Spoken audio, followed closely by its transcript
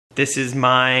This is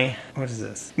my, what is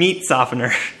this? Meat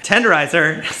softener.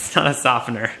 Tenderizer, it's not a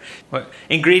softener. What?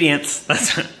 Ingredients,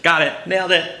 got it,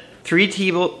 nailed it. 3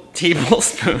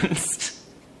 tablespoons.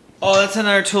 Oh, that's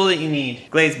another tool that you need.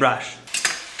 Glaze brush.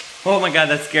 Oh my God,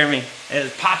 that scared me. It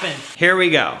is popping. Here we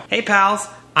go. Hey pals,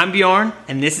 I'm Bjorn,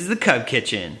 and this is the Cub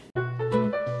Kitchen.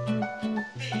 And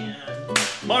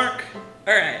Mark.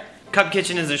 All right. Cub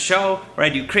Kitchen is a show where I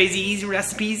do crazy easy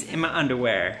recipes in my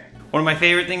underwear. One of my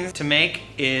favorite things to make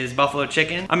is buffalo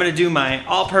chicken. I'm gonna do my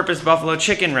all-purpose buffalo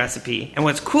chicken recipe. And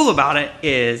what's cool about it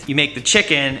is you make the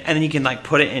chicken and then you can like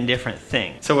put it in different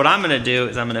things. So what I'm gonna do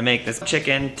is I'm gonna make this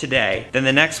chicken today. Then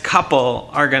the next couple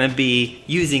are gonna be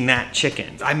using that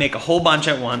chicken. I make a whole bunch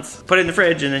at once, put it in the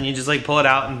fridge, and then you just like pull it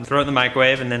out and throw it in the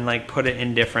microwave and then like put it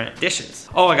in different dishes.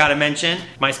 Oh, I gotta mention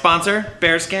my sponsor,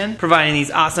 Bear Skn, providing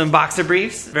these awesome boxer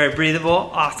briefs. Very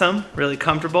breathable, awesome, really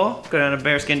comfortable. Go down to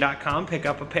bearskn.com, pick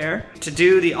up a pair. To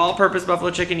do the all-purpose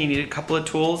buffalo chicken, you need a couple of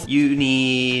tools. You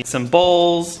need some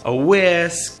bowls, a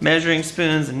whisk, measuring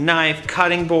spoons, a knife,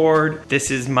 cutting board. This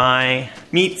is my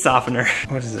meat softener.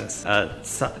 What is this?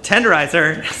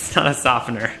 Tenderizer, it's not a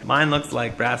softener. Mine looks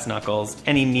like brass knuckles.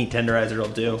 Any meat tenderizer will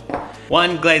do.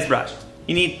 1 glaze brush.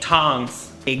 You need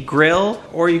tongs, a grill,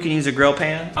 or you can use a grill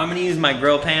pan. I'm gonna use my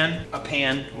grill pan, a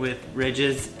pan with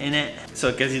ridges in it, so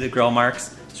it gives you the grill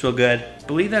marks. It's real good. I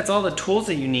believe that's all the tools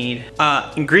that you need.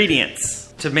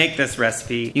 Ingredients to make this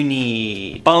recipe. You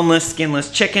need boneless,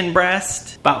 skinless chicken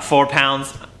breast, about 4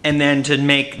 pounds. And then to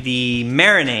make the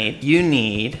marinade, you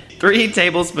need 3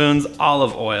 tablespoons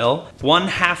olive oil,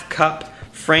 1/2 cup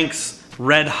Frank's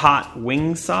Red Hot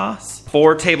wing sauce,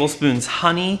 4 tablespoons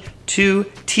honey, 2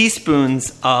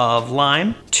 teaspoons of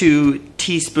lime, 2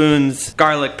 teaspoons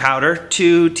garlic powder,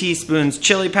 2 teaspoons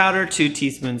chili powder, 2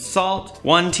 teaspoons salt,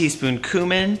 1 teaspoon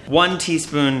cumin, 1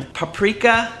 teaspoon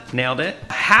paprika, nailed it,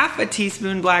 1/2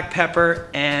 teaspoon black pepper,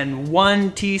 and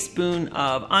 1 teaspoon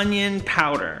of onion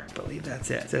powder. I believe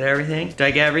that's it. Is that everything? Did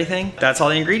I get everything? That's all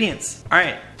the ingredients. All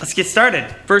right, let's get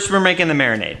started. First, we're making the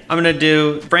marinade. I'm gonna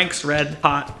do Frank's Red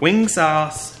Hot wing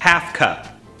sauce, 1/2 cup.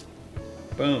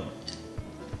 Boom.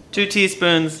 2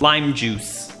 teaspoons lime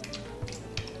juice.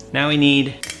 Now we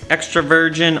need extra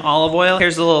virgin olive oil.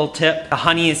 Here's a little tip. The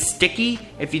honey is sticky.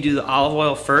 If you do the olive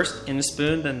oil first in the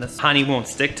spoon, then the honey won't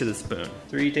stick to the spoon.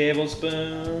 3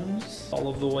 tablespoons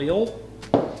olive oil.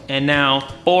 And now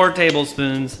 4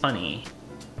 tablespoons honey.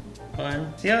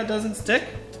 1, see how it doesn't stick?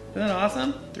 Isn't that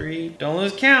awesome? 3, don't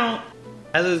lose count.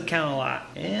 I lose count a lot.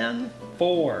 And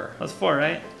 4, that's 4,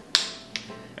 right?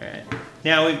 All right.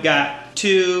 Now we've got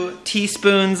 2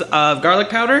 teaspoons of garlic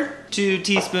powder, 2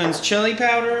 teaspoons chili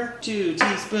powder, 2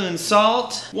 teaspoons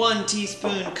salt, 1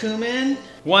 teaspoon cumin,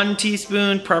 1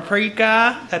 teaspoon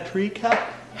paprika,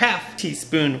 1/2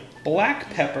 teaspoon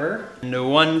black pepper,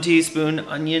 and 1 teaspoon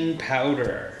onion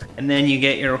powder. And then you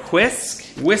get your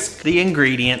whisk the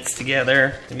ingredients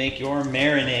together to make your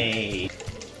marinade.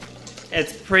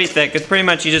 It's pretty thick. It's pretty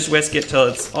much you just whisk it till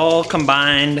it's all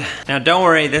combined. Now don't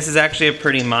worry, this is actually a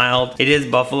pretty mild. It is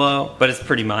buffalo, but it's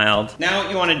pretty mild. Now what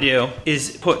you wanna do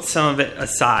is put some of it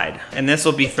aside. And this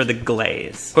will be for the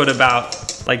glaze. Put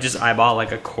about, like just eyeball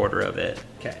like 1/4 of it.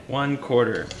 Okay,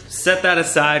 1/4. Set that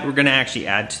aside. We're gonna actually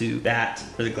add to that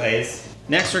for the glaze.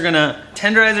 Next we're gonna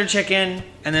tenderize our chicken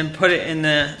and then put it in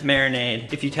the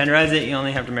marinade. If you tenderize it, you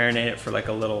only have to marinate it for like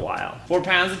a little while. 4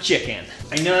 pounds of chicken.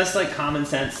 I know it's like common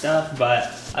sense stuff,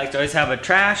 but I like to always have a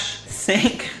trash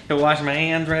sink to wash my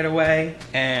hands right away.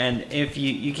 And if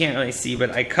you can't really see,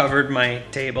 but I covered my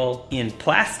table in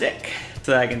plastic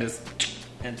so that I can just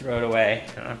and throw it away.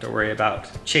 I don't have to worry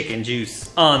about chicken juice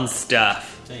on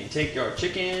stuff. Then you take your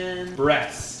chicken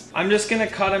breasts. I'm just gonna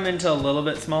cut them into a little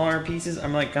bit smaller pieces.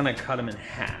 I'm like gonna cut them in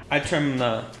half. I trim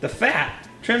the fat,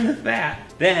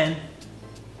 then,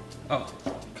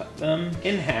 cut them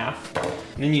in half.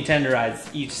 And then you tenderize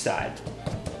each side.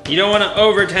 You don't wanna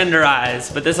over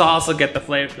tenderize, but this will also get the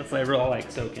flavor will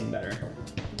like soak in better.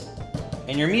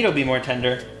 And your meat will be more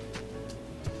tender.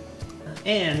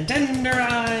 And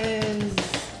tenderize.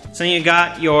 So you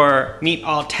got your meat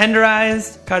all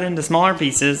tenderized, cut into smaller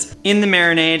pieces in the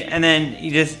marinade, and then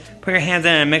you just put your hands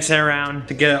in and mix it around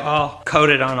to get it all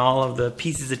coated on all of the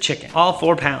pieces of chicken. All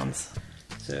 4 pounds.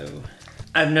 So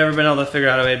I've never been able to figure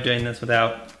out a way of doing this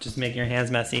without just making your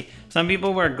hands messy. Some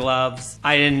people wear gloves.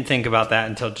 I didn't think about that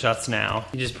until just now.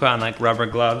 You just put on like rubber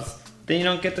gloves. Then you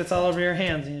don't get this all over your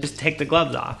hands. You just take the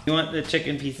gloves off. You want the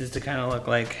chicken pieces to kind of look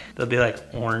like, they'll be like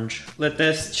orange. Let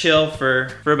this chill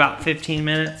for about 15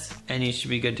 minutes and you should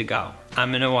be good to go.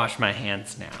 I'm gonna wash my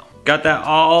hands now. Got that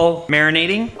all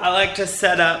marinating. I like to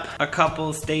set up a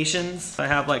couple stations. I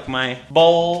have like my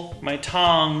bowl, my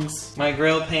tongs, my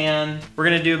grill pan. We're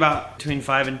gonna do about between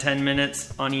 5 and 10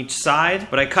 minutes on each side,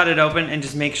 but I cut it open and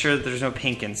just make sure that there's no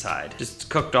pink inside. Just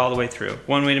cooked all the way through.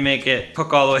 One way to make it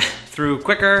cook all the way through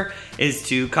quicker is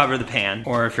to cover the pan,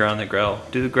 or if you're on the grill,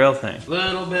 do the grill thing.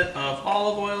 Little bit of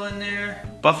olive oil in there.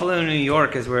 Buffalo, New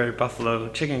York is where buffalo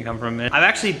chicken come from. And I've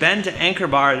actually been to Anchor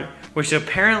Bar, which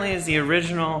apparently is the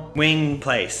original wing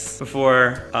place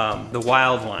before the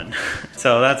wild one.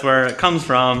 So that's where it comes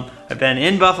from. I've been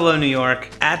in Buffalo, New York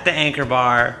at the Anchor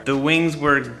Bar. The wings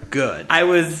were good. I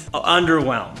was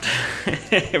underwhelmed,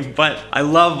 but I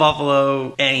love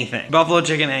buffalo anything. Buffalo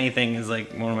chicken anything is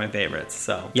like one of my favorites.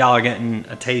 So y'all are getting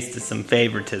a taste of some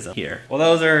favoritism here. Well,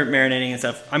 those are marinating and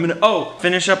stuff. I'm gonna,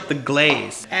 finish up the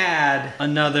glaze. Add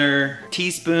another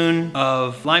teaspoon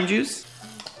of lime juice.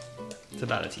 It's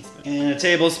about a teaspoon. And a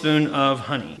tablespoon of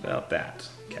honey, about that.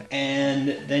 Okay. And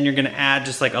then you're gonna add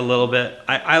just like a little bit.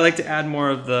 I like to add more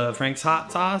of the Frank's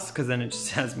hot sauce because then it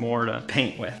just has more to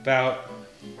paint with. About,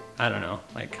 I don't know,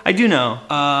 like, I do know.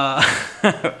 A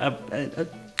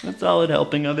solid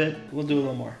helping of it. We'll do a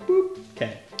little more. Boop.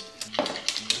 Okay.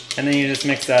 And then you just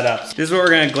mix that up. This is what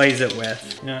we're gonna glaze it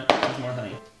with. You know what? There's more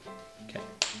honey. Okay.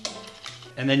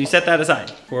 And then you set that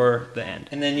aside for the end.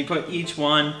 And then you put each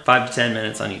one 5 to 10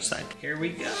 minutes on each side. Here we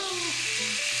go.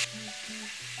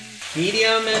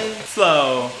 Medium and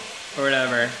slow, or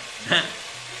whatever.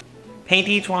 Paint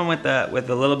each one with a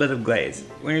little bit of glaze.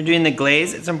 When you're doing the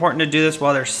glaze, it's important to do this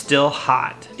while they're still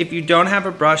hot. If you don't have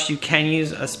a brush, you can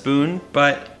use a spoon,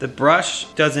 but the brush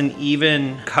doesn't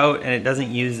even coat and it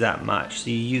doesn't use that much, so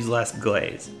you use less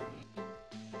glaze.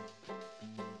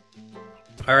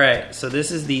 All right, so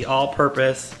this is the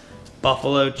all-purpose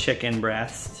buffalo chicken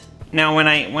breast. Now when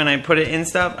I put it in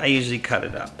stuff, I usually cut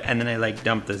it up and then I like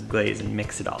dump this glaze and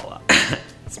mix it all up.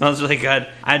 It smells really good.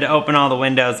 I had to open all the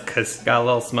windows because it got a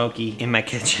little smoky in my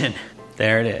kitchen.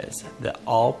 There it is, the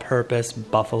all-purpose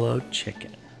buffalo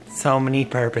chicken. So many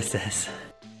purposes.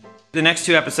 The next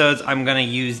 2 episodes, I'm gonna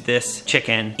use this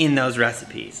chicken in those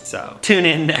recipes. So tune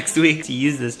in next week to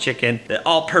use this chicken, the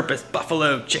all-purpose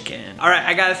buffalo chicken. All right,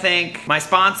 I gotta thank my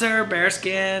sponsor, Bear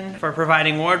Skn, for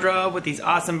providing wardrobe with these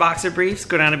awesome boxer briefs.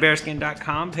 Go down to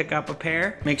bearskn.com, pick up a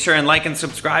pair. Make sure and like and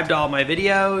subscribe to all my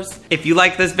videos. If you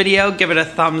like this video, give it a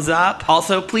thumbs up.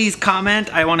 Also, please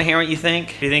comment. I wanna hear what you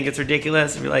think. If you think it's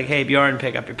ridiculous, if you're like, hey Bjorn,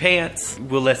 pick up your pants,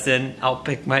 we'll listen. I'll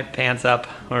pick my pants up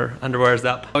or underwear's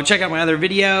up. Go check out my other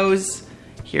videos.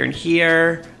 Here and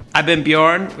here. I've been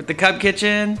Bjorn with the Cub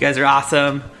Kitchen. You guys are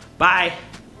awesome. Bye.